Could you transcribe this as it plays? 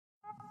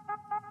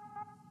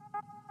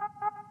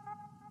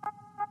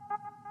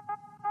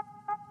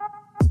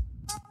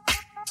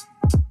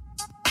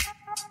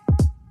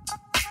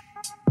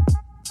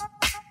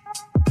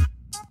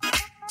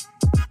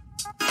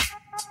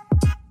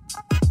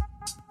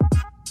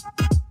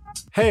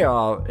Hey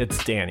all,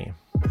 it's Danny,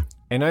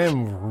 and I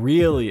am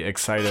really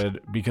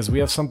excited because we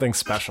have something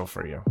special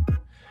for you.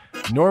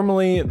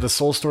 Normally, the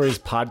Soul Stories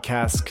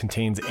podcast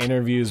contains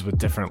interviews with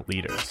different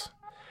leaders.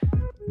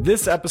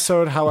 This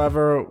episode,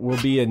 however, will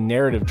be a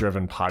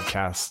narrative-driven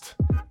podcast.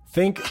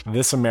 Think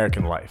This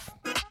American Life.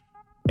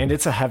 And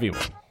it's a heavy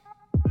one.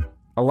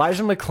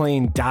 Elijah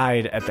McClain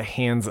died at the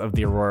hands of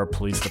the Aurora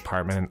Police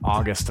Department in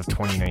August of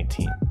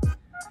 2019.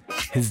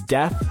 His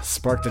death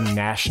sparked a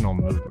national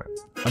movement,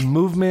 a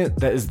movement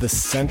that is the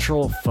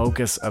central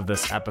focus of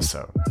this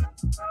episode.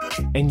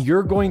 And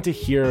you're going to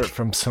hear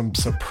from some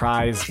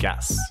surprise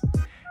guests,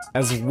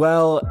 as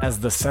well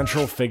as the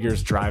central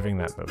figures driving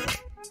that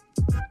movement.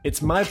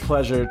 It's my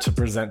pleasure to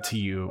present to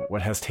you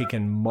what has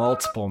taken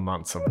multiple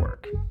months of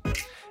work.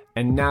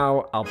 And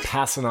now I'll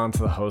pass it on to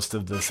the host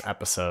of this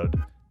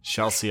episode,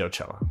 Chelsea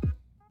Ocella.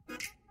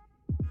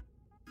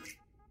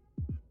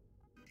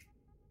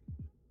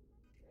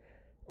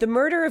 The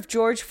murder of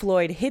George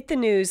Floyd hit the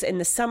news in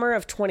the summer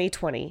of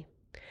 2020.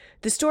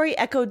 The story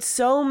echoed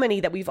so many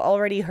that we've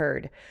already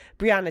heard,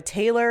 Breonna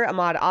Taylor,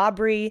 Ahmaud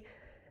Arbery,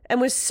 and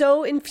was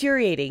so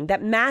infuriating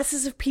that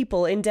masses of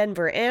people in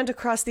Denver and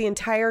across the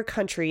entire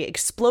country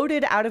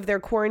exploded out of their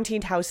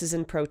quarantined houses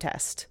in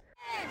protest.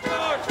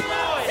 George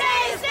Floyd!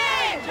 Say his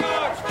name!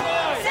 George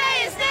Floyd!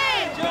 Say his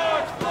name!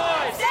 George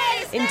Floyd! Say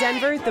his name! In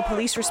Denver, the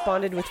police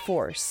responded with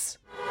force.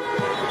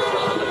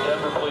 This is the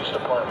Denver Police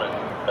Department.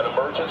 An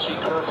emergency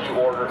curfew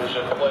order is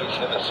in place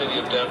in the city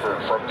of Denver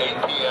from 8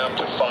 p.m.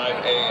 to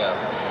 5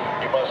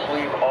 a.m. You must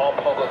leave all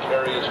public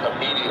areas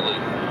immediately.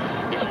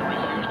 If you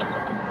refuse to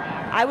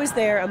comply. I was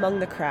there among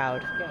the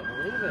crowd.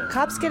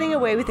 Cops getting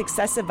away with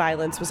excessive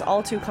violence was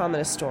all too common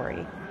a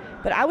story.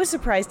 But I was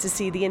surprised to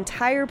see the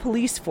entire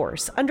police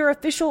force, under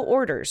official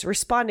orders,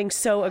 responding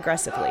so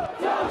aggressively.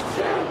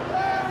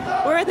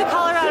 We're at the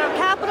Colorado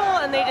Capitol,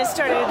 and they just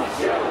started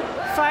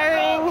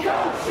firing.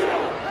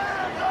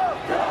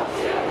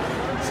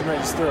 Somebody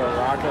just threw a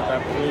rock at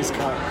that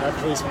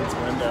policeman's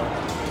window.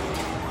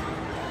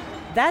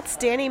 That's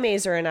Danny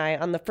Mazer and I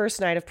on the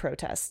first night of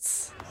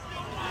protests.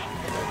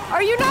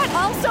 Are you not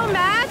also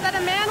mad that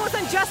a man was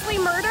unjustly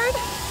murdered?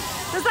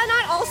 Does that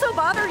not also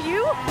bother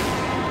you?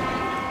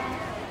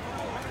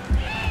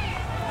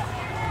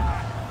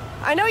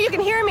 I know you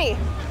can hear me.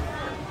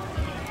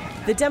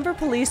 The Denver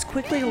police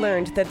quickly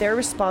learned that their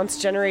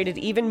response generated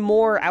even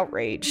more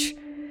outrage.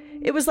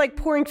 It was like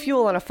pouring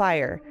fuel on a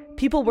fire.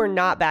 People were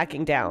not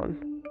backing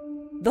down.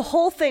 The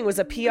whole thing was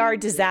a PR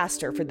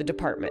disaster for the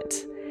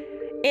department.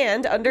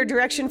 And under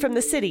direction from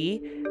the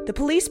city, the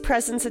police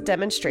presence at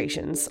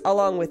demonstrations,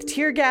 along with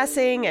tear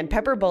gassing and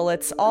pepper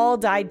bullets, all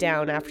died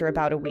down after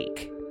about a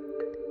week.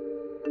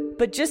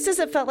 But just as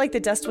it felt like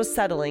the dust was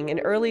settling in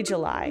early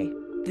July,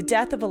 the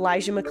death of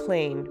Elijah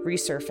McClain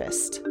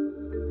resurfaced.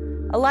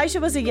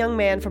 Elijah was a young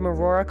man from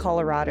Aurora,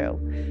 Colorado,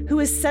 who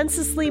was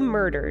senselessly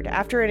murdered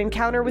after an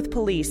encounter with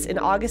police in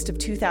August of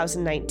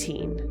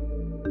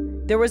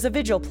 2019. There was a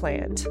vigil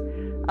planned,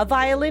 a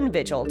violin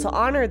vigil to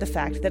honor the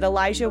fact that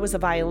Elijah was a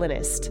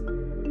violinist.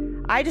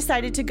 I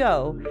decided to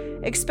go,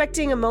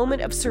 expecting a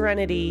moment of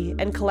serenity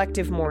and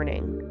collective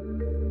mourning.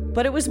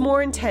 But it was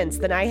more intense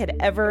than I had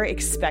ever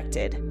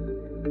expected.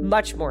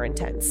 Much more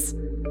intense.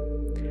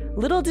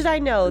 Little did I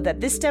know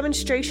that this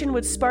demonstration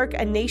would spark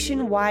a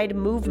nationwide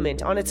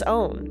movement on its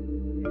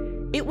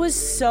own. It was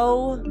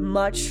so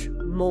much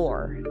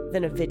more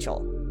than a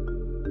vigil.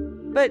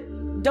 But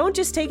don't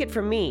just take it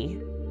from me.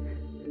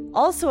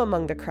 Also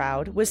among the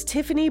crowd was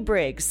Tiffany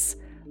Briggs,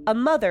 a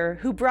mother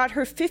who brought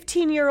her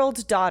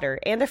 15-year-old daughter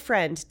and a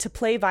friend to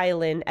play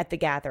violin at the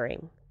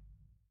gathering.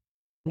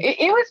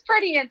 It was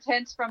pretty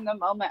intense from the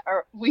moment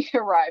we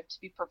arrived,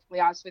 to be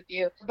perfectly honest with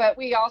you. But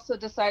we also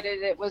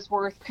decided it was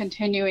worth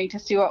continuing to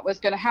see what was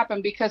going to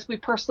happen because we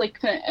personally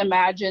couldn't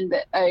imagine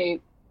that a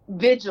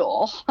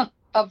vigil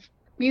of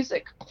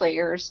music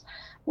players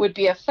would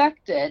be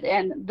affected.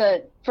 And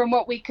from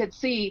what we could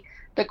see,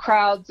 the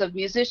crowds of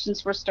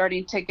musicians were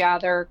starting to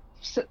gather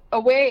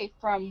away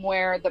from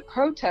where the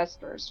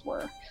protesters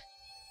were.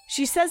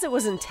 She says it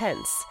was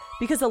intense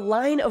because a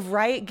line of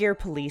riot gear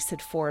police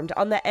had formed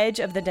on the edge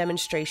of the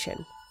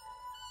demonstration.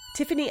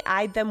 Tiffany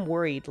eyed them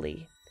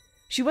worriedly.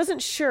 She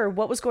wasn't sure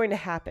what was going to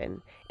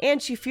happen,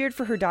 and she feared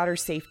for her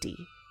daughter's safety.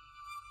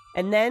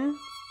 And then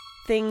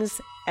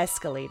things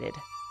escalated.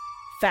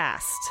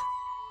 Fast.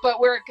 But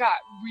where it got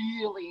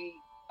really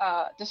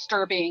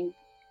disturbing,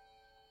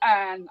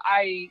 and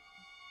I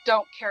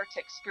don't care to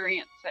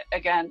experience it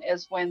again,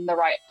 is when the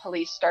riot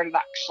police started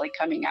actually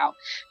coming out,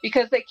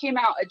 because they came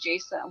out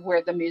adjacent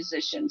where the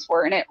musicians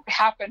were, and it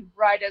happened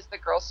right as the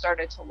girls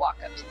started to walk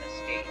up to the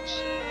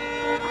stage.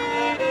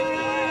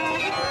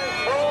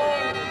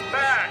 Hold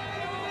back!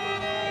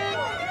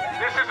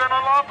 This is an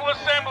unlawful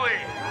assembly.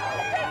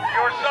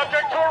 You are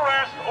subject to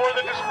arrest or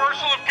the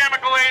dispersal of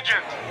chemical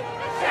agents.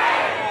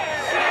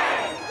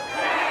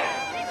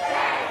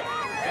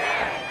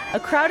 A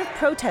crowd of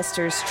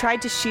protesters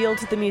tried to shield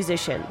the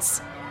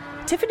musicians.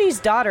 Tiffany's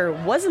daughter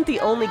wasn't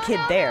the only kid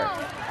there.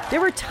 There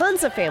were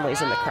tons of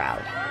families in the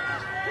crowd.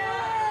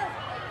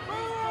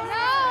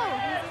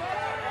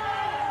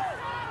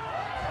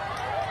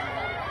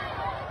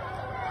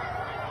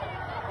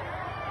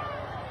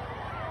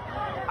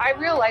 I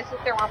realized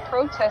that there were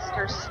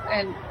protesters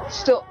and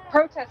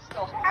protests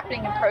still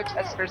happening and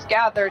protesters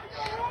gathered,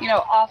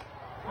 off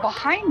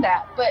behind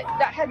that, but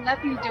that had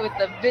nothing to do with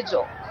the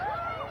vigil.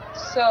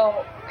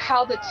 So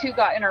how the two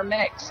got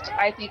intermixed,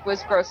 I think,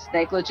 was gross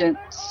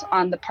negligence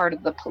on the part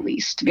of the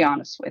police, to be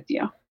honest with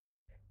you.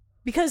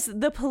 Because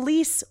the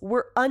police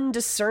were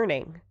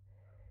undiscerning.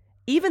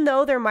 Even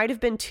though there might have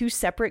been two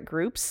separate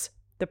groups,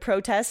 the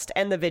protest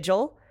and the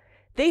vigil,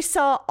 they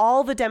saw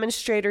all the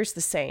demonstrators the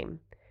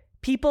same.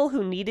 People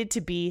who needed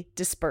to be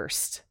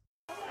dispersed.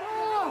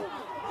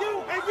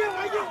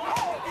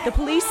 The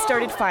police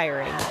started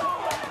firing.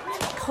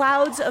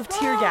 Clouds of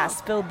tear gas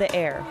filled the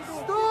air.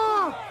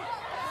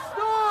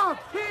 Stop!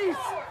 Peace!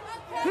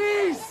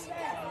 Peace!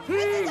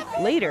 Peace!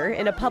 Later,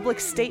 in a public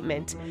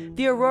statement,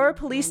 the Aurora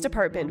Police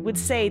Department would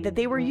say that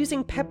they were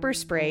using pepper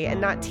spray and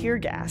not tear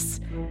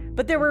gas.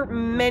 But there were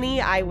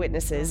many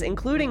eyewitnesses,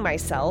 including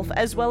myself,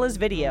 as well as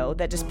video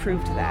that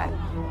disproved that.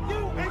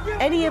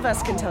 Any of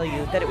us can tell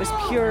you that it was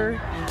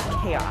pure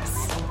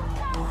chaos.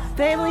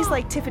 Families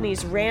like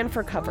Tiffany's ran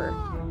for cover.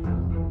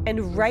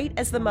 And right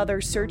as the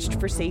mother searched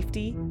for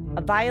safety,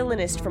 a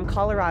violinist from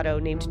Colorado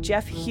named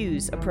Jeff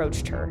Hughes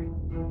approached her.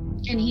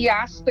 And he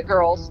asked the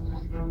girls,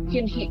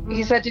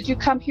 he said, "Did you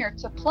come here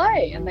to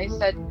play?" And they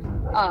said,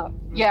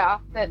 yeah,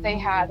 that they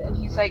had. And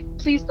he's like,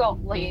 "Please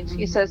don't leave."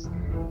 He says,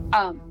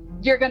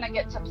 "You're going to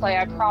get to play,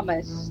 I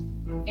promise."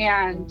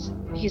 And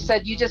he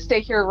said, "You just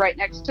stay here right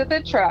next to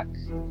the truck.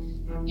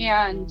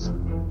 And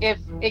if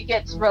it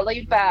gets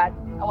really bad,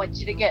 I want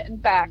you to get in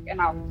back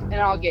and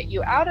I'll get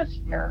you out of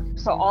here."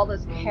 So all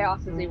this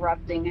chaos is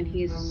erupting and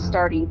he's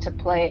starting to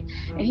play.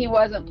 And he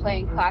wasn't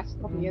playing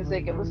classical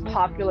music, it was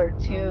popular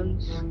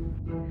tunes.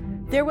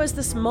 There was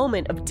this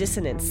moment of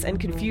dissonance and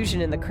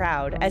confusion in the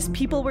crowd as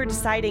people were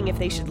deciding if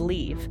they should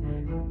leave.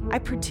 I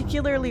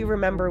particularly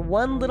remember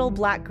one little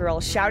black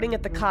girl shouting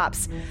at the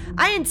cops,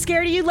 "I ain't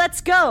scared of you, let's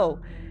go!"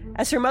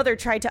 as her mother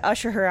tried to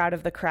usher her out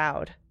of the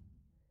crowd.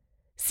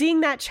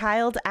 Seeing that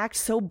child act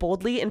so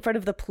boldly in front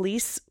of the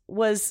police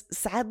was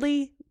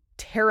sadly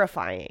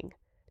terrifying.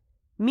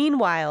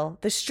 Meanwhile,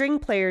 the string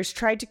players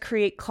tried to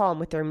create calm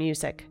with their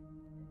music.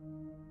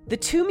 The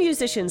two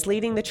musicians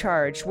leading the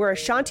charge were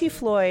Ashanti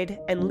Floyd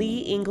and Lee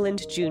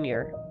England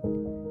Jr.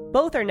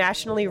 Both are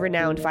nationally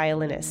renowned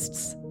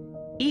violinists.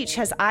 Each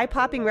has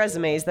eye-popping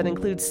resumes that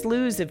include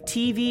slews of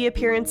TV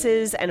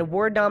appearances and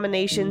award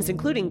nominations,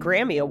 including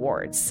Grammy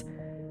Awards.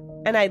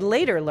 And I'd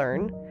later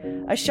learn,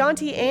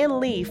 Ashanti and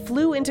Lee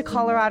flew into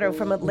Colorado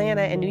from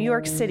Atlanta and New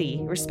York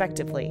City,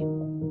 respectively.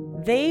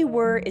 They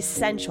were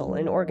essential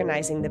in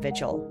organizing the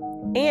vigil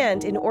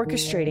and in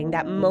orchestrating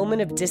that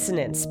moment of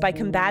dissonance by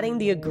combating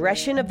the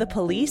aggression of the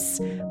police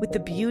with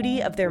the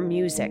beauty of their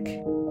music.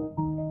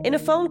 In a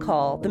phone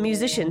call, the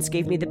musicians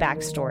gave me the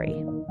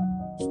backstory.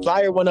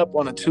 Flyer went up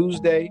on a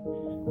Tuesday,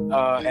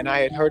 and I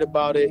had heard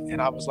about it, and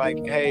I was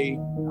like, hey,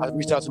 I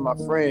reached out to my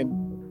friend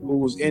who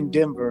was in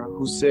Denver,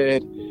 who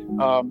said,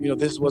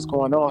 this is what's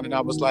going on. And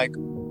I was like,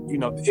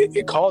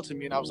 it called to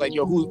me, and I was like,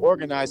 yo, who's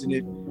organizing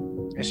it?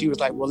 And she was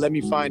like, well, let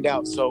me find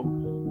out. So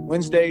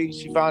Wednesday,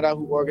 she found out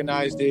who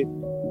organized it,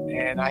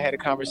 and I had a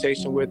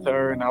conversation with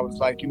her, and I was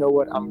like, you know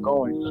what, I'm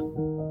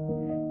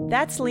going.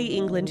 That's Lee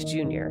England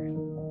Jr.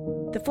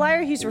 The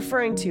flyer he's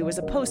referring to was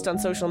a post on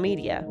social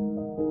media.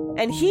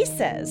 And he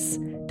says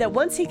that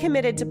once he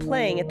committed to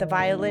playing at the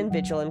Violin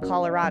Vigil in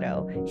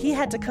Colorado, he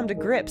had to come to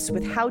grips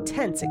with how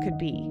tense it could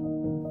be.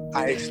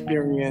 I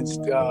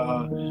experienced,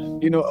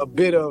 a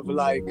bit of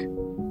like,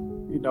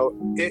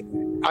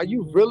 are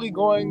you really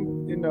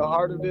going in the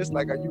heart of this?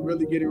 Like, are you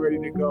really getting ready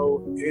to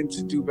go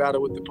into do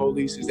battle with the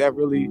police? Is that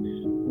really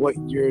what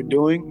you're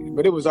doing?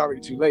 But it was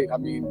already too late. I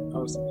mean,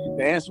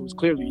 the answer was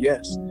clearly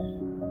yes.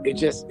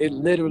 It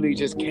literally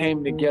just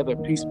came together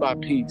piece by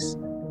piece.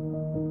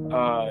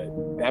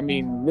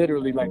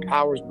 Literally like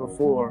hours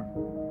before,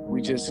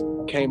 we just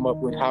came up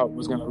with how it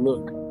was going to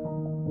look.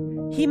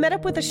 He met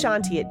up with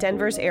Ashanti at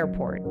Denver's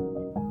airport.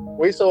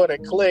 We sort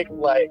of clicked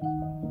like,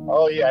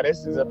 oh yeah,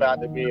 this is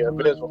about to be a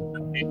visual.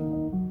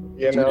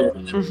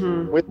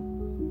 Mm-hmm. With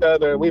each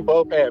other, we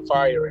both had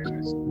fire in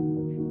us.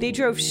 They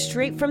drove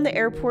straight from the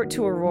airport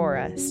to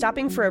Aurora,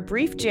 stopping for a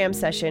brief jam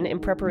session in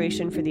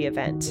preparation for the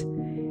event.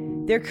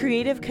 Their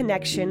creative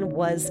connection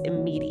was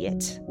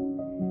immediate.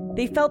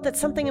 They felt that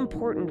something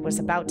important was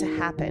about to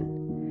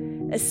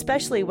happen,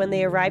 especially when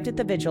they arrived at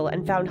the vigil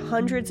and found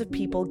hundreds of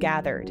people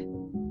gathered.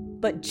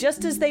 But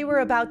just as they were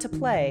about to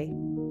play,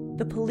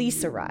 the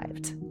police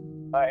arrived.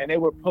 And they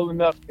were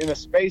pulling up in a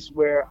space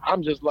where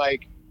I'm just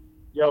like,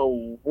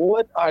 yo,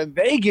 what are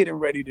they getting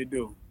ready to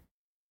do?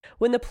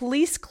 When the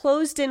police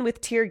closed in with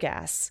tear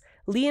gas,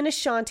 Lee and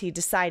Ashanti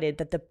decided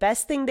that the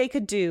best thing they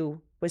could do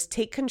was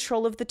take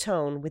control of the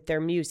tone with their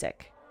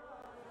music.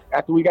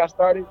 After we got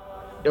started,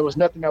 there was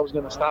nothing that was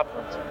going to stop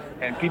us.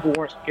 And people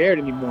weren't scared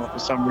anymore for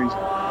some reason.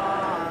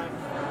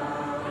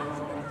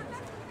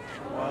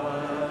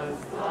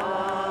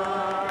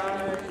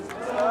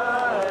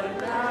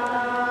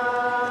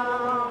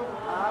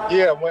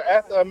 Yeah,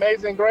 after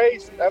Amazing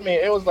Grace,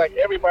 it was like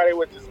everybody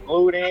was just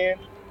glued in.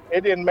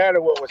 It didn't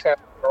matter what was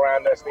happening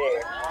around us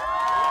then.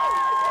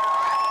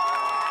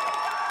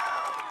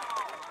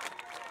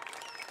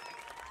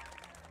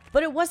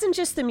 But it wasn't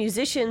just the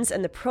musicians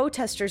and the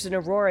protesters in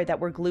Aurora that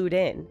were glued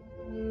in.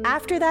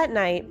 After that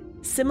night,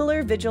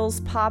 similar vigils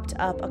popped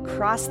up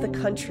across the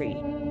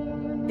country.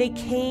 They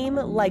came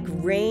like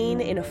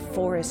rain in a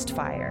forest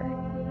fire.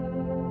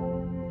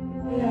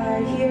 We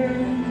are here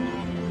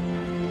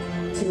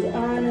to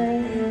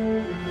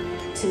honor,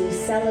 to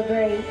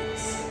celebrate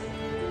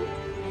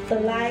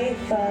the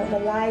life of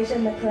Elijah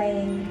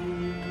McClain.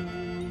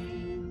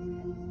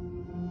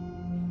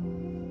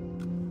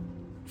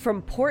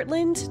 From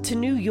Portland to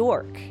New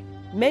York,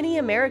 many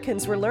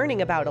Americans were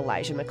learning about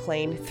Elijah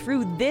McClain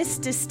through this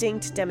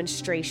distinct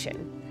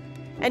demonstration.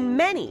 And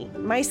many,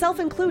 myself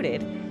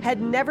included, had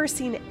never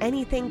seen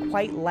anything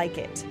quite like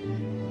it.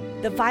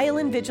 The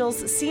Violin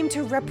Vigils seemed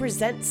to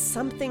represent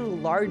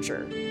something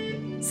larger,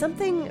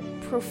 something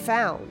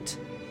profound.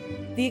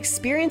 The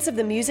experience of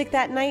the music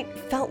that night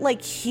felt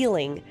like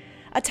healing,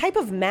 a type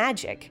of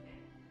magic.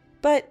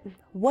 But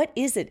what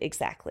is it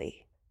exactly?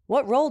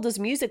 What role does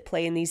music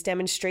play in these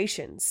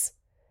demonstrations?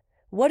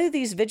 What do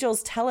these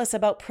vigils tell us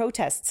about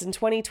protests in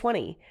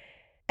 2020?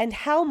 And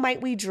how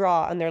might we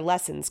draw on their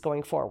lessons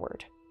going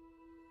forward?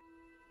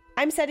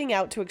 I'm setting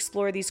out to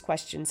explore these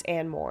questions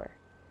and more.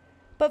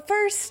 But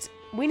first,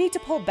 we need to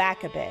pull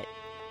back a bit.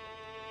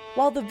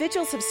 While the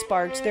vigils have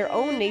sparked their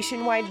own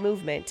nationwide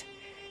movement,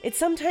 it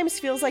sometimes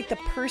feels like the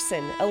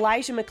person,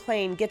 Elijah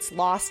McClain, gets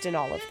lost in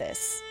all of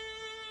this.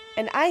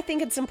 And I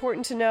think it's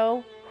important to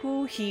know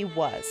who he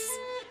was.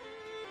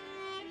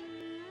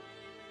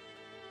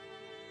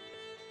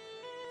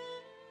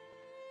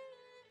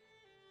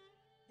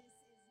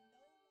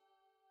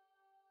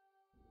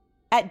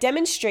 At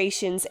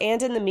demonstrations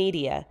and in the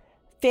media,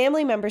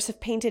 family members have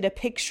painted a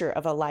picture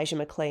of Elijah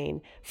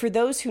McClain for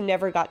those who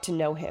never got to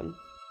know him.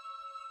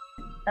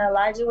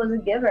 Elijah was a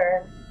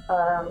giver.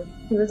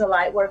 He was a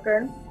light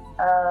worker.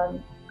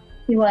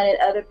 He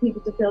wanted other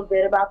people to feel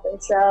good about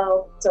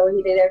themselves, so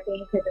he did everything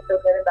he could to feel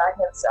good about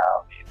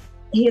himself.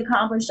 He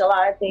accomplished a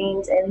lot of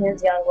things in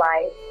his young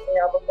life,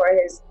 before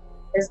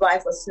his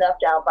life was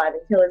snuffed out by the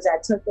killers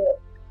that took it.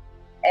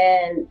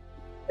 And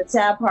the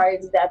sad part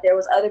is that there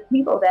was other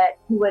people that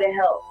he would have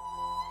helped.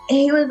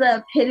 He was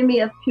the epitome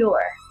of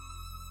pure.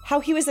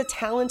 How he was a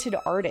talented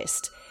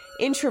artist,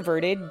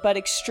 introverted but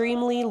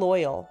extremely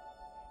loyal.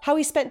 How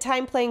he spent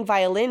time playing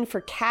violin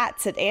for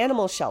cats at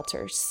animal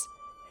shelters.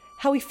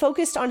 How he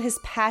focused on his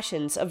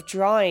passions of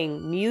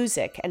drawing,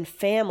 music, and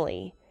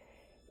family.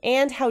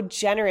 And how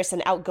generous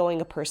and outgoing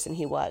a person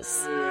he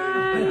was.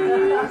 Happy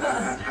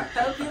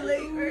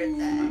late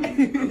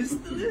birthday.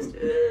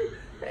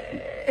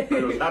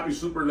 Happy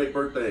super late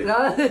birthday.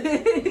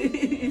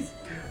 Nice.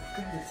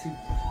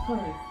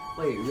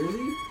 Wait,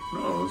 really?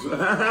 No,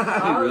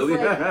 really?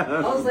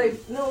 I was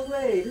like, no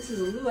way, this is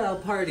a luau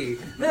party.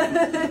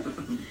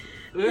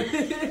 There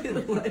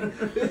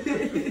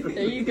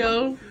you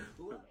go.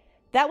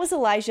 That was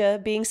Elijah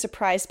being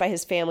surprised by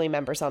his family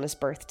members on his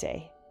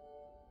birthday.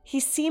 He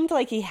seemed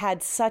like he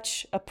had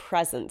such a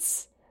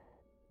presence.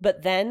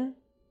 But then,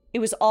 it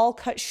was all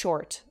cut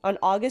short on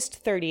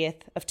August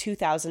 30th of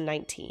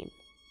 2019.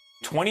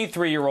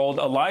 23-year-old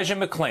Elijah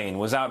McClain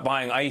was out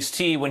buying iced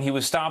tea when he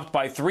was stopped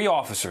by 3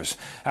 officers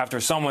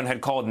after someone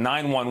had called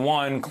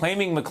 911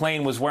 claiming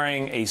McClain was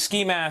wearing a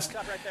ski mask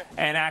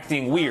and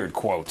acting weird,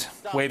 quote,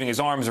 waving his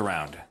arms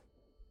around.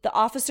 The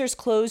officers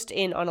closed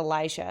in on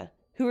Elijah,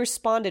 who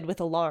responded with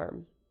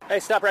alarm.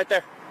 Hey, stop right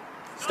there.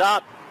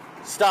 Stop.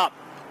 Stop.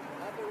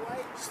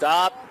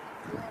 Stop.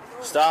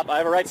 Stop. I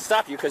have a right to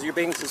stop you because you're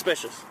being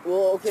suspicious.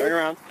 Well, okay. Turn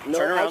around. No,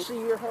 Turn around. Actually,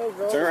 you're home,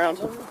 bro. Turn around.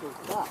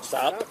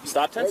 Stop.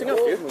 Stop tensing up,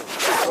 dude.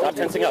 Stop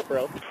tensing up,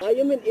 bro. I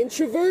am an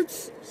introvert.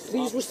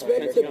 Please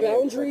respect the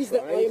boundaries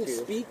that I am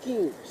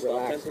speaking.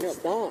 Relax.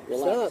 Stop.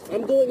 Stop.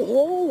 I'm going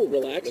home.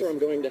 Relax or I'm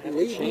going to have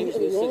to change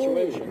this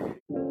situation.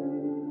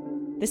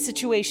 The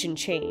situation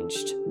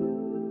changed.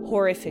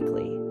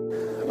 Horrifically.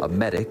 A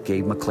medic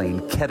gave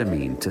McClain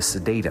ketamine to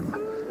sedate him.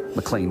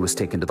 McClain was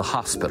taken to the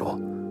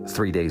hospital.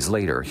 3 days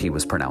later, he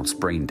was pronounced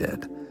brain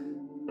dead.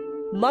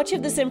 Much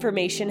of this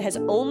information has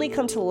only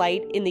come to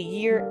light in the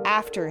year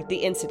after the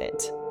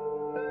incident.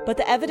 But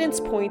the evidence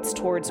points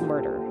towards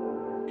murder.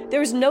 There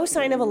was no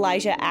sign of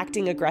Elijah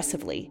acting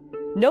aggressively,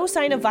 no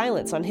sign of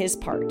violence on his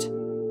part.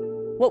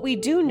 What we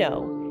do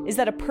know is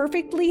that a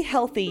perfectly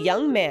healthy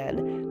young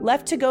man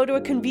left to go to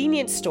a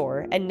convenience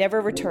store and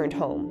never returned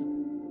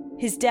home.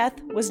 His death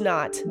was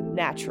not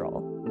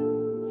natural.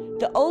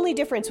 The only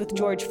difference with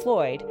George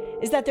Floyd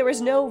is that there was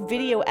no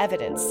video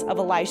evidence of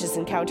Elijah's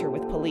encounter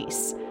with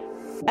police,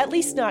 at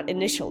least not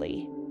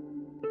initially.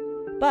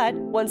 But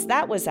once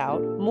that was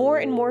out, more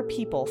and more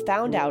people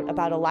found out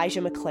about Elijah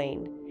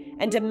McClain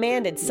and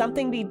demanded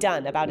something be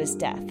done about his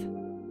death.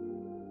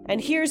 And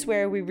here's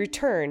where we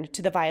return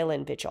to the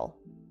Violin Vigil.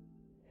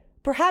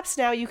 Perhaps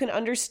now you can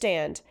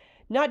understand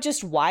not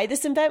just why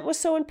this event was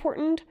so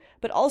important,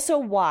 but also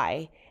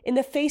why, in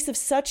the face of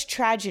such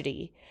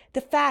tragedy, the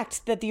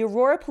fact that the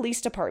Aurora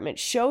Police Department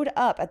showed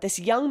up at this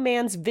young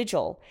man's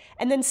vigil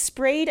and then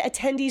sprayed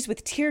attendees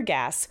with tear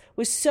gas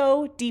was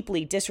so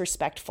deeply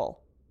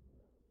disrespectful.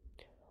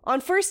 On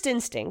first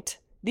instinct,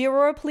 The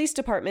Aurora Police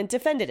Department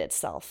defended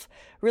itself,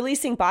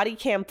 releasing body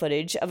cam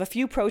footage of a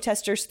few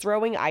protesters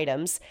throwing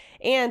items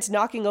and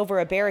knocking over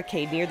a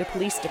barricade near the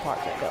police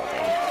department building.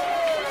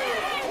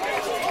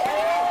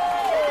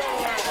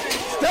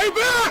 Stay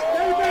back!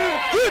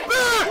 Get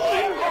back!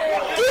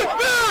 Get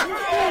back!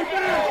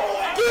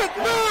 Get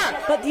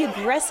back! But the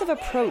aggressive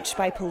approach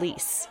by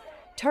police,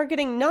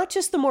 targeting not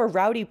just the more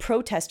rowdy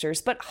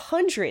protesters, but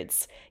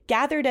hundreds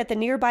gathered at the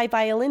nearby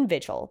Violin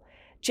vigil,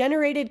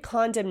 generated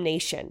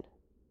condemnation.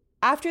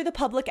 After the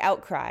public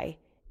outcry,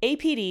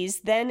 APD's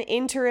then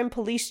interim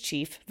police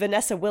chief,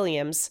 Vanessa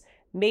Williams,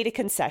 made a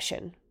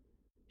concession.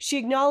 She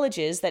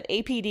acknowledges that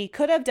APD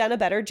could have done a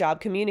better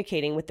job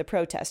communicating with the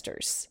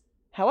protesters.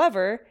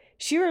 However,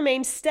 she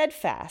remained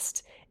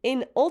steadfast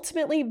in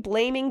ultimately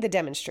blaming the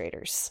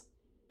demonstrators.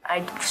 I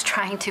was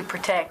trying to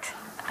protect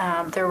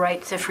their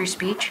right to free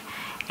speech,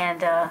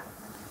 and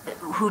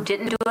who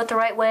didn't do it the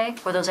right way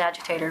were those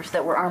agitators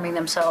that were arming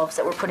themselves,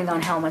 that were putting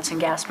on helmets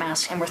and gas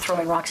masks and were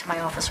throwing rocks at my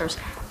officers.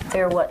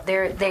 They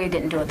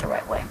didn't do it the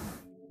right way.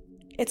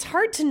 It's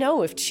hard to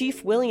know if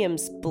Chief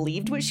Williams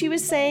believed what she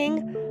was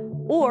saying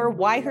or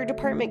why her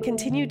department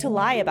continued to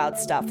lie about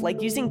stuff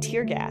like using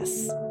tear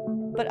gas.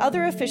 But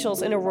other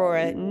officials in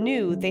Aurora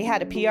knew they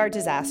had a PR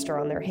disaster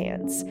on their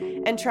hands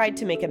and tried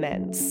to make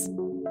amends.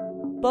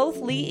 Both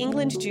Lee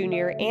England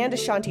Jr. and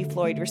Ashanti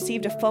Floyd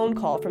received a phone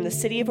call from the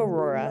city of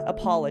Aurora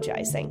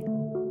apologizing.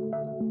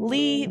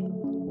 Lee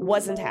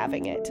wasn't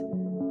having it.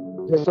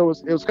 Yeah, so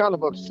it was kind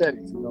of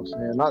upsetting, you know what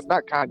I'm saying?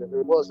 Not kind of,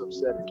 it was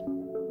upsetting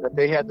that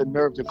they had the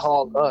nerve to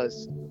call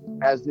us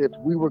as if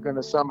we were going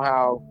to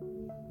somehow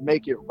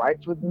make it right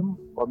for them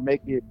or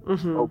make it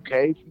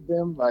okay for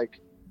them. Like,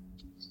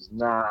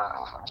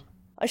 nah.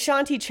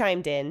 Ashanti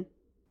chimed in.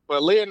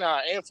 But Lee and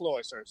I are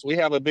influencers. We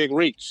have a big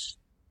reach.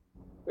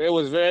 It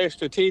was very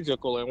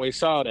strategical, and we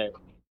saw that.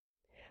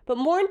 But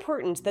more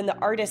important than the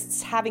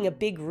artists having a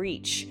big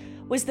reach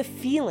was the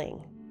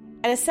feeling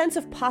and a sense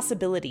of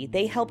possibility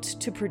they helped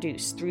to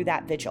produce through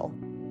that vigil.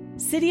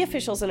 City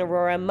officials in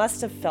Aurora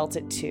must have felt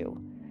it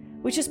too,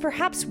 which is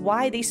perhaps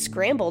why they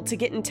scrambled to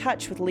get in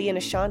touch with Lee and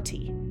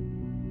Ashanti.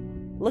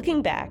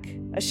 Looking back,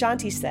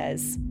 Ashanti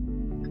says,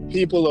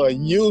 people are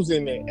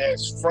using it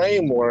as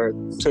framework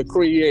to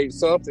create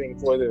something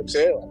for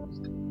themselves.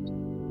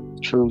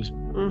 True.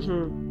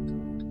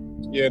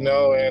 You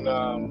know, and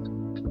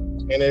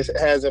it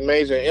has a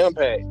major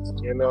impact,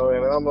 you know,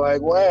 and I'm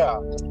like,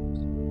 wow.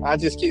 I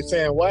just keep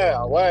saying,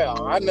 wow.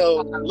 I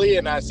know Lee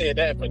and I said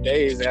that for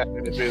days after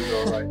the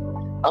video. Like,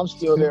 I'm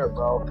still there,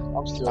 bro.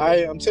 I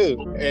am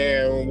too.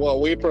 And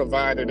what we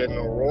provided in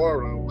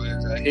Aurora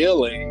was a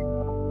healing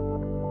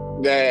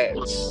that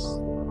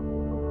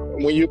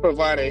when you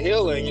provide a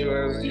healing,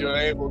 you're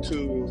able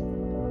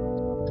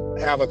to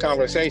have a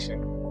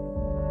conversation.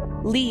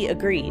 Lee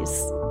agrees.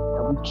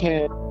 And we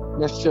can't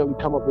necessarily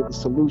come up with a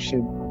solution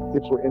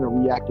if we're in a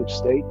reactive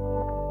state.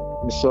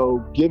 And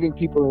so giving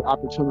people an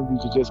opportunity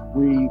to just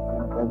breathe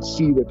and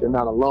see that they're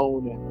not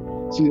alone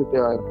and see that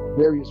there are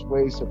various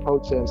ways to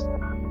protest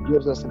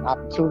gives us an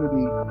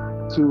opportunity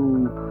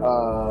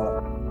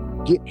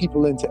to get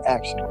people into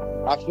action.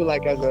 I feel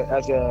like as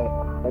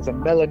a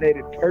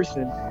melanated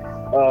person,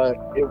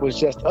 it was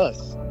just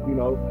us, you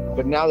know.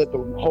 But now that the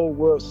whole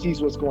world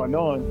sees what's going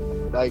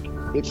on, like,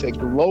 it's a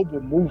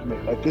global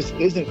movement. Like, this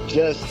isn't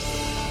just,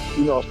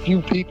 you know, a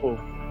few people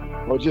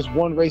or just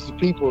one race of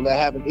people that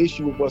have an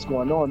issue with what's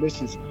going on. This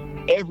is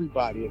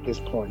everybody at this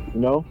point, you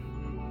know?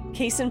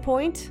 Case in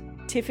point,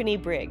 Tiffany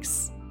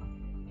Briggs.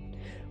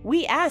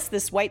 We asked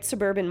this white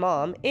suburban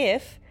mom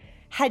if,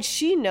 had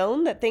she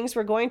known that things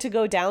were going to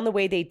go down the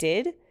way they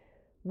did,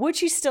 would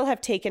she still have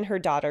taken her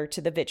daughter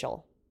to the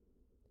vigil?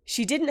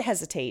 She didn't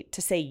hesitate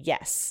to say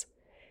yes.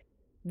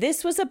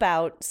 This was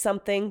about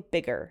something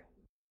bigger.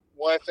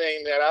 One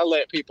thing that I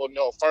let people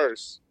know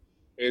first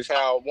is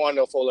how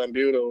wonderful and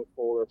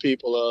beautiful the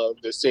people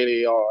of the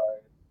city are,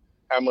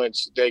 how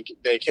much they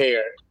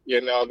care.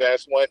 You know,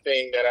 that's one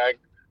thing that I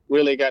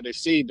really got to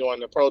see during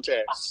the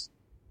protests.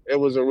 It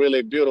was a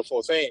really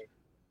beautiful thing.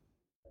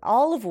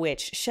 All of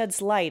which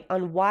sheds light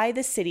on why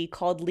the city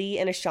called Lee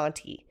and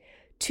Ashanti,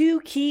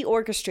 two key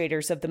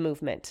orchestrators of the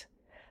movement.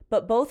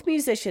 But both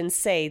musicians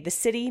say the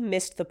city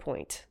missed the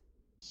point.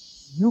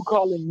 You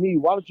calling me,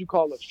 why don't you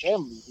call a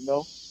family, you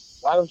know?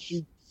 Why don't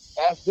you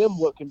ask them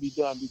what can be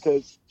done?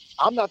 Because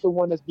I'm not the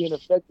one that's being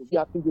affected.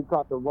 I think you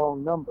caught the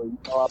wrong number. You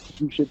know,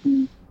 you should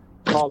be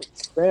calling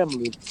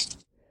family.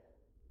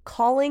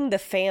 Calling the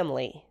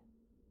family.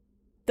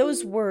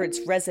 Those words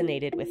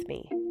resonated with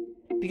me.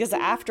 Because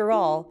after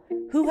all,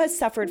 who has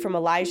suffered from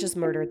Elijah's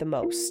murder the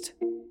most?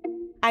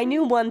 I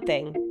knew one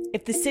thing.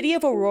 If the city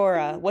of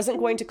Aurora wasn't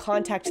going to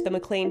contact the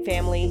McClain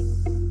family,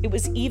 it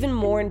was even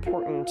more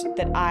important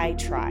that I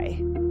try.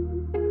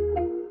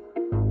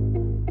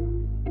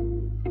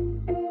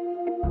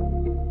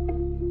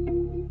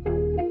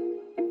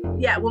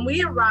 Yeah, when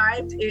we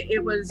arrived,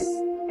 it was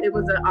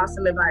an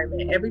awesome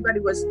environment.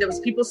 There was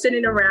people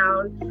sitting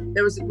around.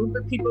 There was a group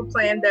of people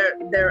playing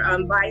their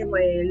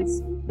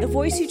violins. The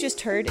voice you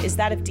just heard is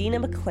that of Dina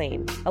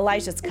McClain,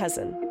 Elijah's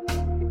cousin.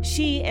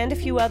 She and a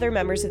few other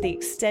members of the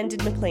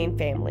extended McClain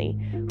family,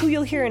 who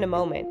you'll hear in a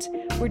moment,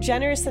 were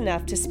generous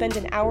enough to spend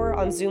an hour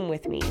on Zoom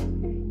with me,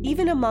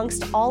 even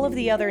amongst all of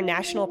the other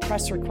national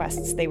press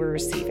requests they were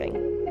receiving.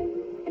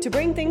 To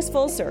bring things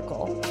full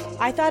circle,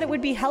 I thought it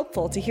would be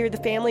helpful to hear the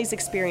family's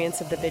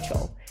experience of the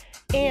vigil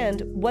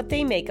and what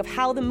they make of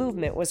how the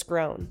movement was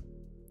grown.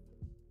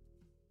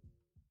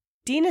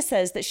 Dina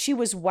says that she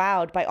was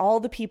wowed by all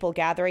the people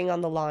gathering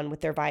on the lawn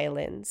with their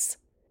violins.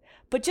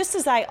 But just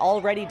as I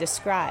already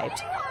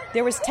described,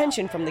 there was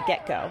tension from the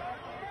get-go.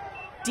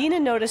 Dina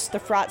noticed the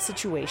fraught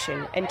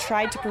situation and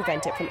tried to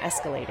prevent it from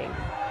escalating.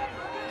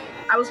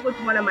 I was with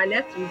one of my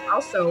nephews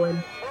also,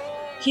 and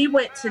he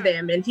went to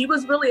them, and he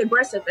was really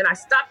aggressive, and I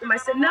stopped him. I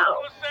said,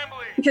 no,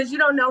 because you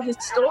don't know his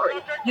story.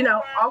 You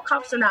know, all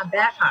cops are not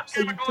bad cops,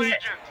 so you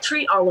can't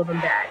treat all of them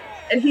bad.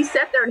 And he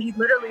sat there, and he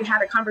literally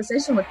had a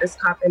conversation with this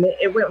cop, and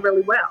it went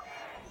really well.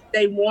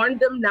 They warned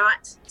them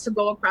not to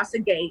go across the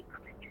gate.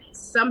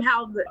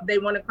 Somehow they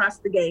went across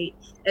the gate,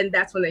 and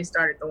that's when they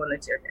started throwing the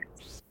tear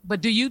gas.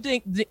 But do you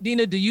think,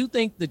 Dina,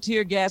 the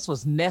tear gas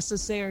was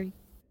necessary?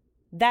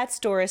 That's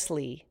Doris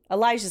Lee,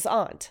 Elijah's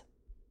aunt.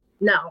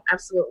 No,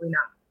 absolutely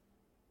not.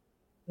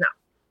 No.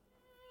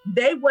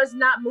 They was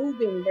not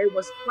moving. They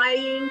was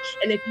playing,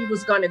 and if you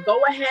was going to go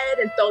ahead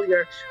and throw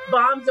your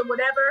bombs or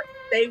whatever,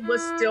 they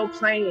was still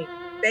playing.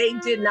 They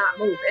did not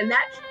move. And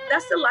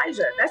that's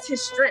Elijah. That's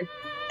his strength.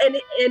 And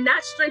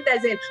not strength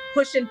as in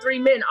pushing 3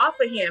 men off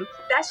of him.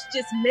 That's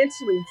just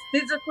mentally,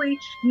 physically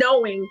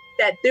knowing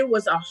that there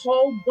was a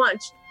whole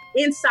bunch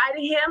inside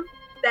of him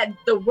that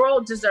the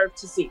world deserved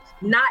to see.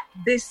 Not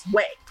this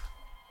way.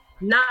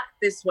 Not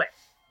this way.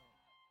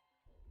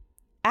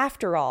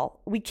 After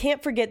all, we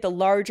can't forget the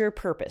larger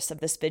purpose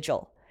of this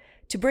vigil,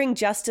 to bring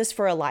justice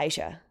for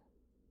Elijah.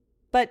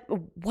 But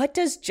what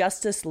does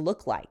justice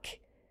look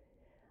like?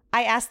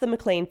 I asked the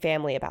McClain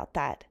family about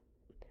that.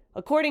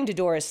 According to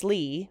Doris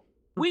Lee,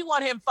 we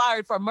want him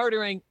fired for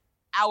murdering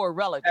our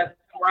relative. That's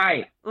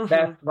right.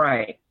 That's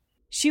right.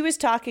 She was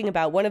talking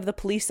about one of the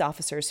police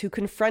officers who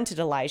confronted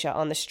Elijah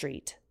on the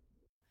street.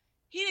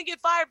 He didn't get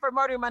fired for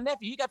murdering my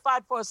nephew. He got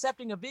fired for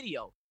accepting a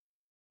video.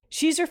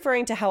 She's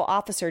referring to how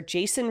Officer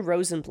Jason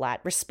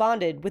Rosenblatt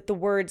responded with the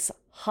words,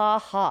 "ha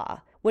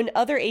ha," when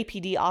other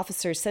APD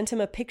officers sent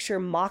him a picture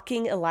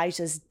mocking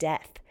Elijah's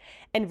death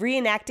and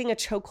reenacting a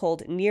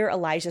chokehold near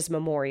Elijah's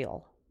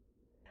memorial.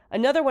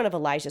 Another one of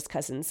Elijah's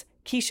cousins,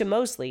 Keisha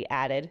Mosley,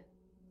 added,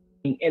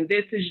 and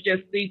this is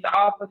just, these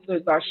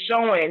officers are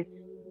showing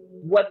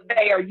what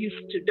they are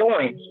used to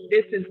doing.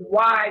 This is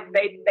why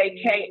they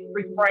can't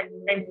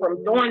refrain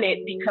from doing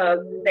it, because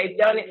they've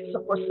done it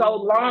for so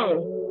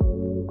long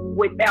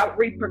without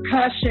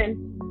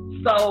repercussion.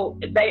 So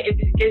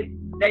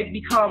they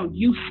become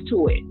used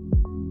to it.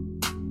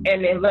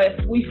 And unless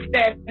we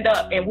stand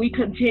up and we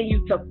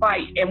continue to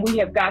fight, and we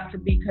have got to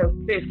be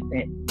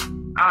consistent,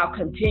 I'll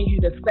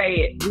continue to say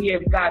it. We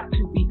have got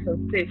to be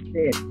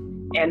consistent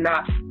and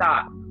not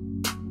stop.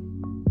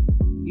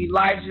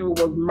 Elijah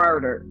was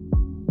murdered.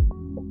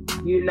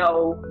 You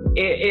know,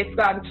 it's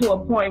gotten to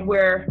a point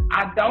where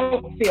I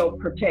don't feel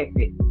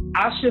protected.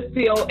 I should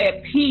feel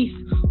at peace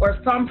or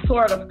some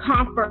sort of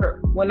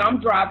comfort when I'm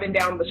driving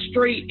down the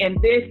street.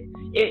 And this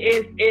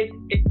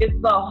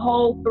it's the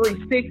whole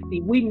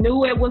 360. We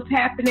knew it was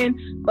happening,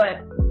 but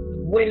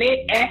when it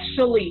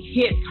actually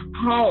hits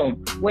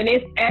home, when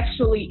it's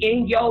actually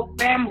in your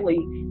family,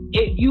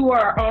 you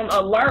are on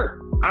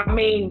alert. I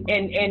mean,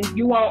 and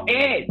you on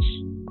edge.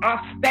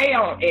 I stay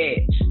on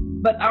edge,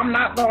 but I'm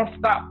not going to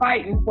stop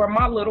fighting for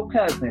my little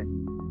cousin.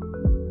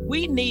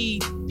 We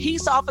need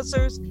peace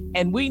officers,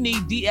 and we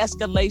need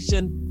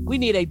de-escalation. We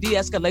need a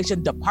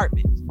de-escalation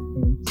department.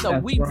 So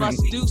we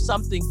must do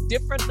something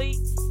differently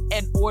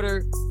in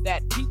order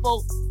that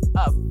people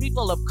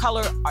of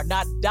color are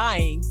not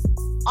dying.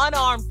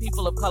 Unarmed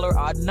people of color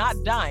are not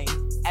dying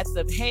at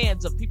the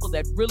hands of people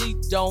that really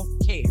don't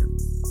care.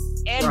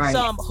 And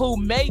some who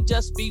may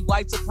just be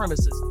white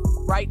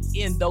supremacists right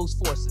in those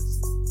forces.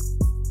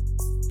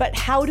 But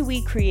how do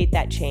we create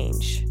that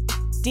change?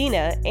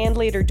 Dina, and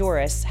later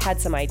Doris, had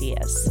some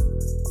ideas.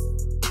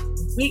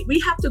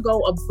 We have to go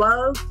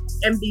above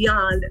and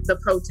beyond the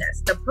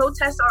protests. The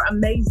protests are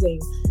amazing.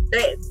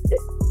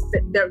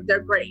 They're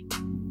great.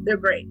 They're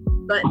great.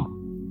 But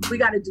we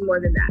got to do more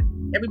than that.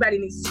 Everybody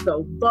needs to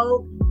go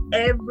vote.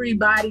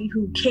 Everybody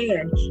who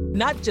can.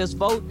 Not just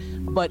vote,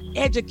 but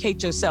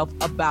educate yourself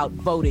about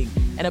voting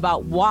and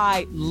about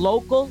why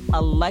local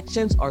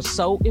elections are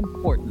so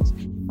important.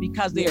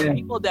 Because there are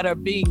people that are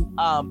being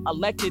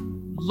elected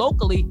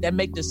locally that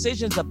make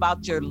decisions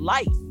about your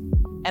life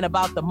and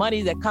about the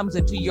money that comes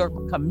into your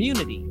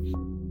community.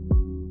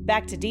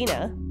 Back to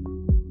Dina.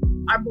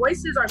 Our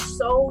voices are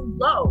so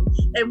low,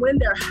 and when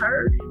they're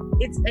heard,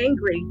 it's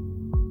angry,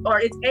 or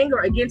it's anger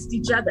against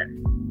each other,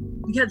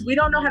 because we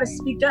don't know how to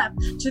speak up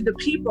to the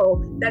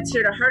people that's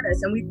here to hurt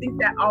us, and we think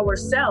that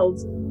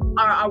ourselves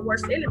are our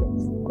worst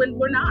enemies when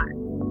we're not.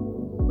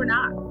 We're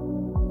not.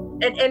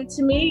 And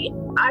to me,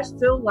 I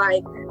feel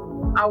like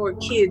our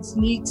kids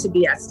need to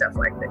be at stuff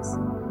like this.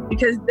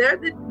 because they're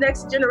the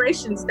next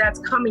generations that's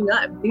coming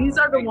up. These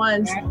are the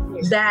ones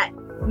that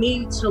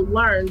need to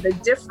learn the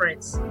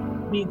difference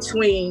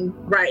between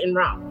right and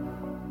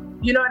wrong.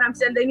 You know what I'm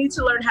saying? They need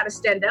to learn how to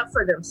stand up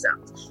for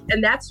themselves.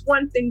 And that's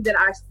one thing that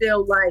I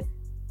feel like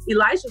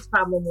Elijah's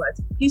problem was.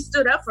 He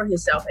stood up for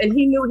himself and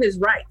he knew his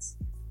rights.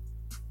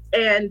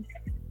 And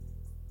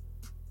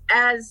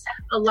as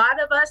a lot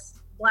of us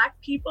Black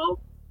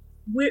people,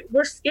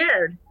 we're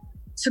scared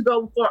to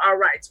go for our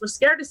rights. We're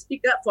scared to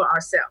speak up for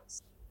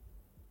ourselves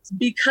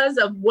because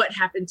of what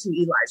happened to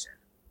Elijah.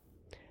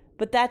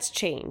 But that's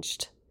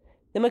changed.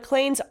 The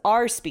McClains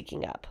are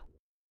speaking up.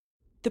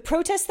 The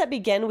protests that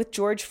began with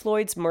George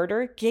Floyd's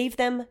murder gave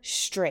them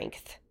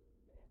strength.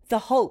 The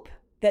hope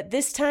that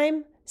this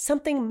time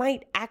something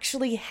might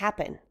actually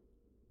happen.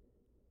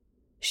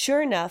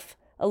 Sure enough,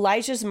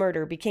 Elijah's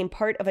murder became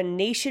part of a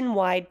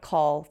nationwide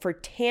call for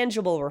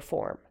tangible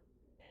reform.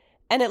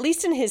 And at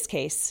least in his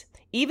case,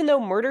 even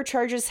though murder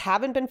charges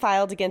haven't been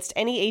filed against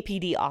any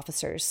APD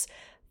officers,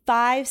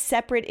 5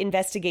 separate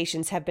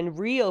investigations have been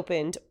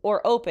reopened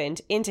or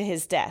opened into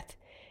his death,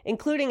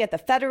 including at the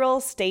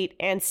federal, state,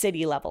 and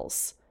city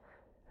levels.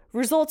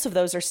 Results of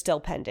those are still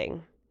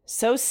pending.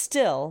 So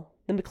still,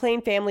 the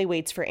McClain family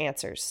waits for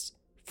answers,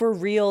 for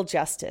real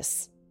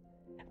justice.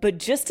 But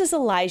just as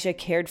Elijah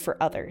cared for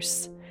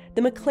others,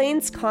 the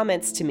McClains'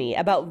 comments to me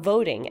about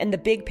voting and the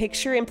big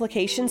picture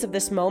implications of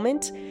this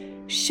moment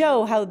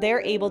show how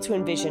they're able to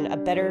envision a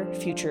better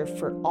future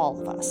for all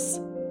of us.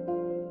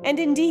 And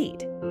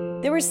indeed,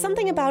 there was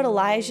something about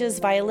Elijah's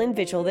violin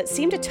vigil that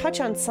seemed to touch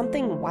on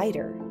something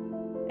wider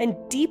and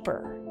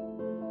deeper.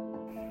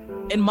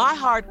 In my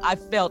heart, I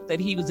felt that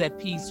he was at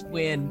peace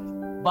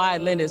when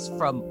violinists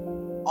from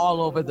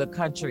all over the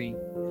country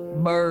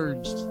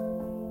merged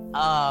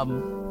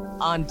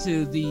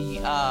onto the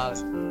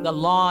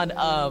lawn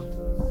of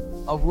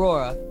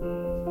Aurora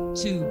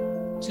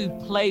to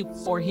play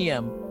for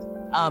him.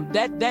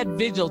 That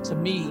vigil to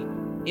me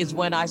is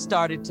when I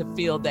started to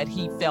feel that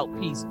he felt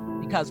peace,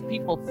 because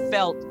people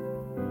felt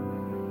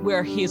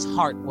where his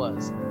heart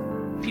was.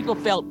 People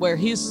felt where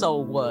his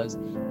soul was,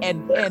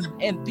 and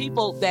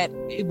people that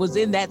it was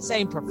in that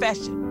same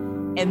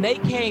profession, and they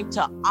came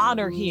to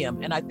honor him.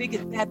 And I think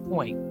at that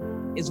point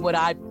is what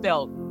I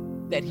felt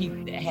that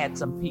he had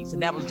some peace,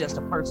 and that was just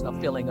a personal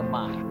feeling of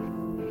mine.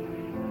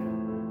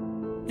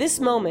 This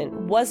moment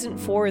wasn't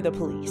for the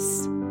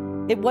police.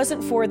 It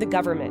wasn't for the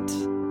government.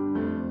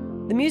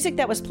 The music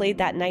that was played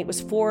that night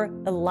was for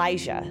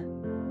Elijah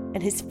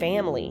and his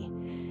family,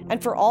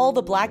 and for all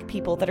the Black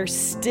people that are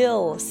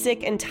still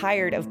sick and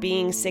tired of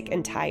being sick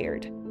and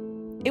tired.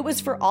 It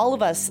was for all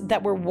of us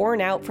that were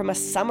worn out from a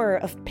summer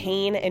of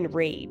pain and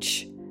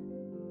rage.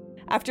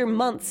 After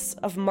months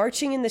of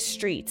marching in the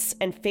streets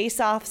and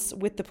face-offs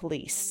with the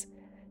police,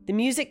 the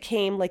music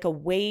came like a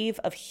wave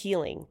of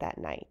healing that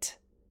night.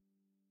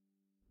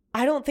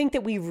 I don't think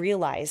that we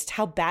realized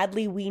how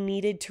badly we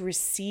needed to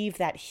receive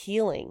that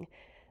healing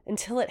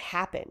until it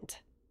happened.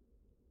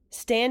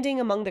 Standing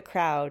among the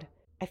crowd,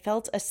 I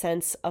felt a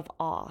sense of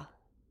awe.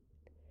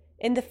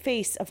 In the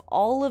face of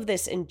all of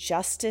this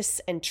injustice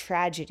and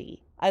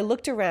tragedy, I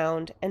looked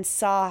around and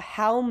saw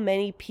how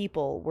many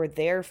people were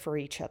there for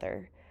each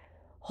other,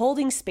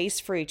 holding space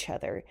for each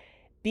other,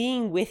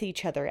 being with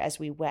each other as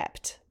we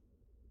wept.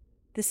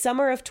 The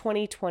summer of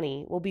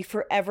 2020 will be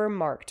forever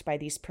marked by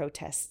these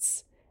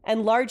protests,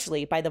 and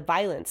largely by the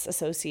violence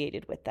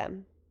associated with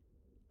them.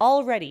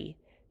 Already,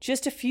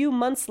 just a few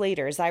months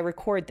later as I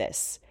record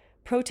this,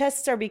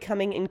 protests are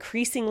becoming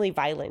increasingly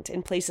violent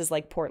in places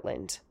like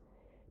Portland.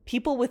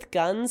 People with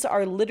guns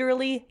are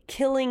literally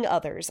killing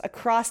others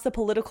across the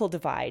political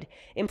divide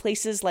in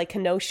places like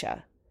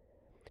Kenosha.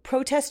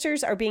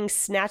 Protesters are being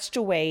snatched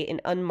away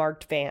in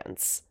unmarked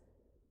vans.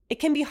 It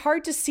can be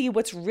hard to see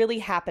what's really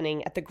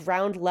happening at the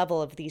ground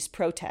level of these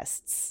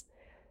protests.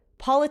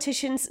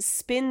 Politicians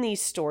spin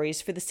these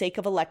stories for the sake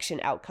of election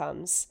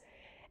outcomes.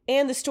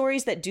 And the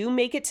stories that do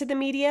make it to the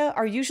media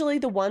are usually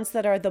the ones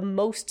that are the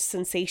most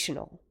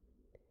sensational.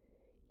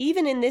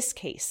 Even in this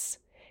case,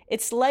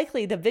 it's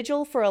likely the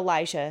vigil for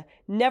Elijah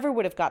never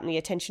would have gotten the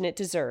attention it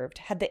deserved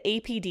had the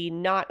APD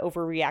not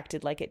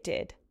overreacted like it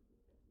did.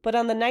 But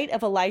on the night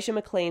of Elijah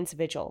McClain's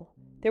vigil,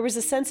 there was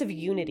a sense of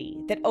unity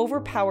that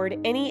overpowered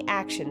any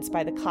actions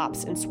by the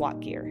cops in SWAT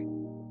gear.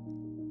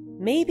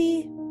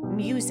 Maybe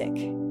music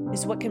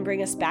is what can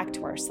bring us back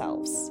to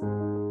ourselves.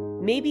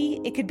 Maybe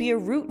it could be a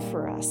route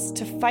for us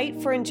to fight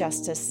for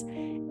injustice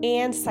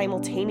and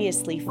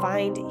simultaneously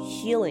find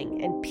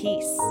healing and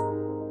peace.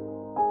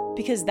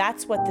 Because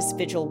that's what this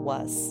vigil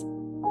was.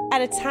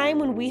 At a time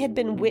when we had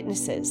been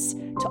witnesses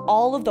to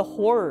all of the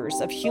horrors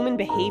of human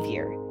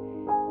behavior,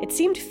 it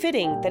seemed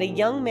fitting that a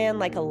young man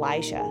like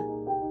Elijah,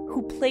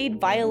 who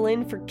played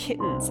violin for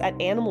kittens at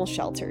animal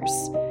shelters,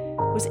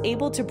 was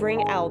able to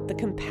bring out the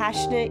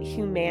compassionate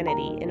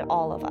humanity in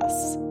all of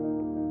us.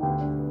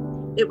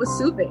 It was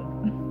soothing.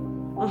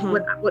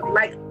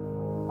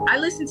 I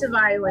listened to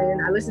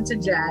violin, I listened to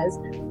jazz.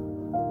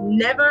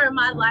 Never in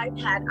my life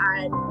had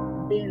I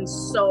been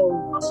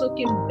so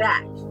taken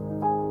back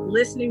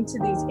listening to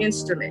these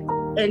instruments.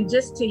 And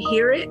just to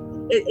hear it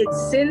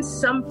sends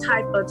some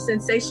type of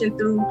sensation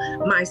through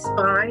my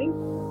spine.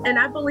 And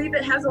I believe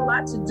it has a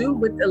lot to do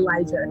with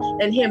Elijah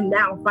and him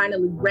now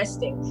finally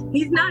resting.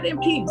 He's not in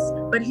peace,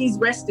 but he's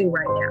resting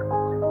right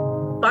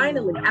now.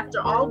 Finally,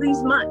 after all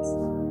these months.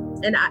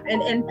 And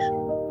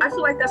I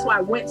feel like that's why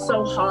I went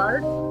so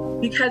hard,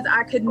 because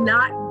I could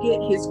not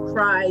get his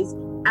cries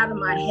out of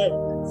my head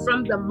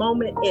from the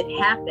moment it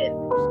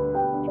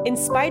happened. In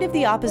spite of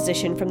the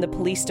opposition from the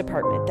police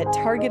department that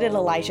targeted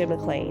Elijah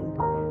McClain,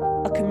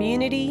 a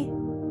community,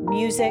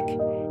 music,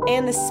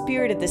 and the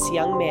spirit of this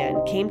young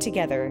man came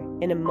together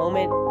in a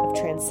moment of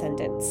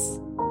transcendence.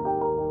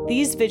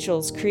 These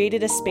vigils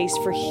created a space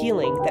for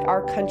healing that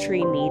our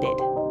country needed.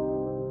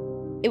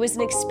 It was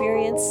an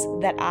experience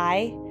that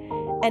I,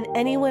 and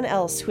anyone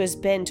else who has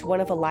been to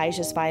one of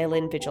Elijah's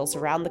violin vigils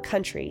around the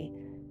country,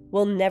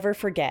 will never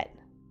forget,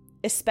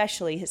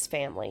 especially his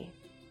family.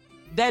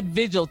 That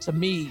vigil to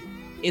me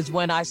is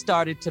when I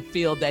started to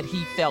feel that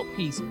he felt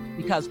peace,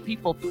 because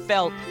people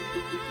felt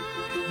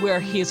where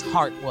his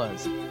heart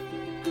was.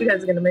 You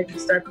guys are gonna make me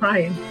start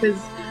crying,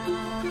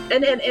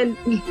 and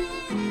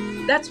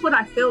that's what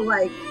I feel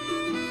like.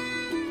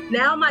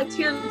 Now my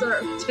tears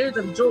are tears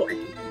of joy.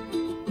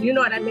 You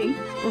know what I mean?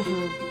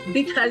 Mm-hmm.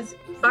 Because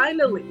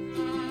finally,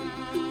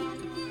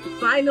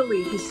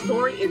 his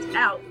story is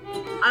out.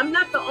 I'm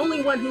not the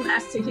only one who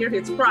has to hear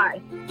his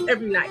cry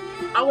every night.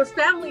 Our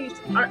families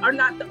are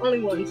not the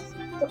only ones,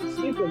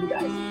 excuse me, you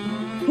guys,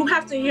 who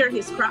have to hear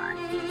his cry.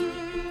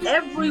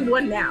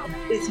 Everyone now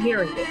is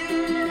hearing it.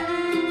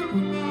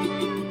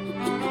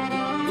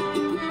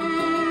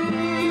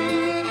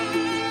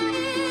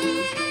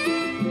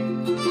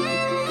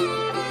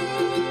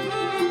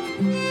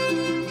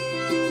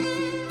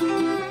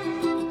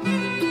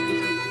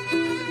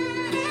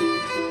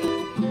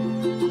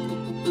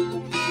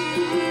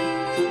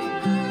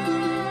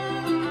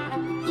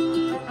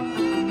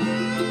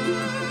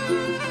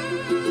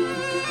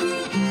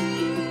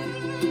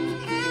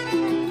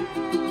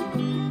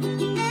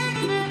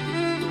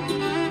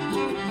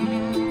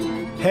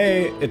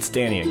 Hey, it's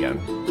Danny again.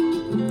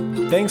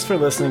 Thanks for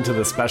listening to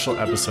this special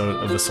episode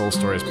of the Soul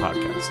Stories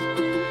podcast.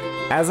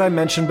 As I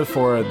mentioned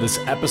before, this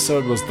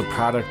episode was the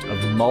product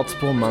of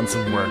multiple months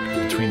of work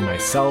between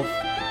myself,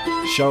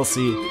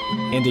 Chelsea,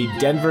 and a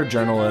Denver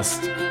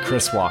journalist,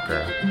 Chris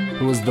Walker,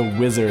 who was the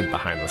wizard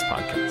behind this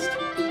podcast.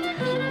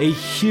 A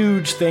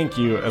huge thank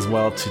you as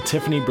well to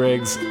Tiffany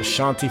Briggs,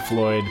 Ashanti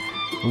Floyd,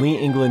 Lee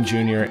England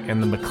Jr.,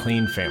 and the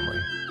McClain family.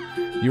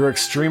 You were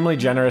extremely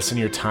generous in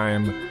your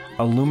time,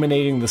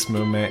 illuminating this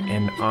movement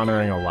and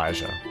honoring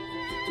Elijah.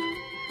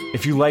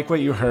 If you like what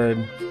you heard,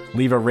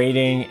 leave a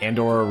rating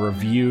and/or a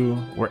review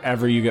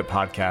wherever you get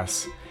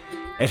podcasts.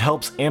 It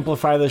helps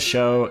amplify the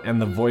show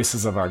and the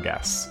voices of our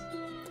guests.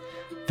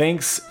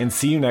 Thanks, and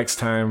see you next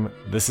time.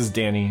 This is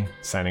Danny,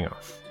 signing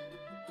off.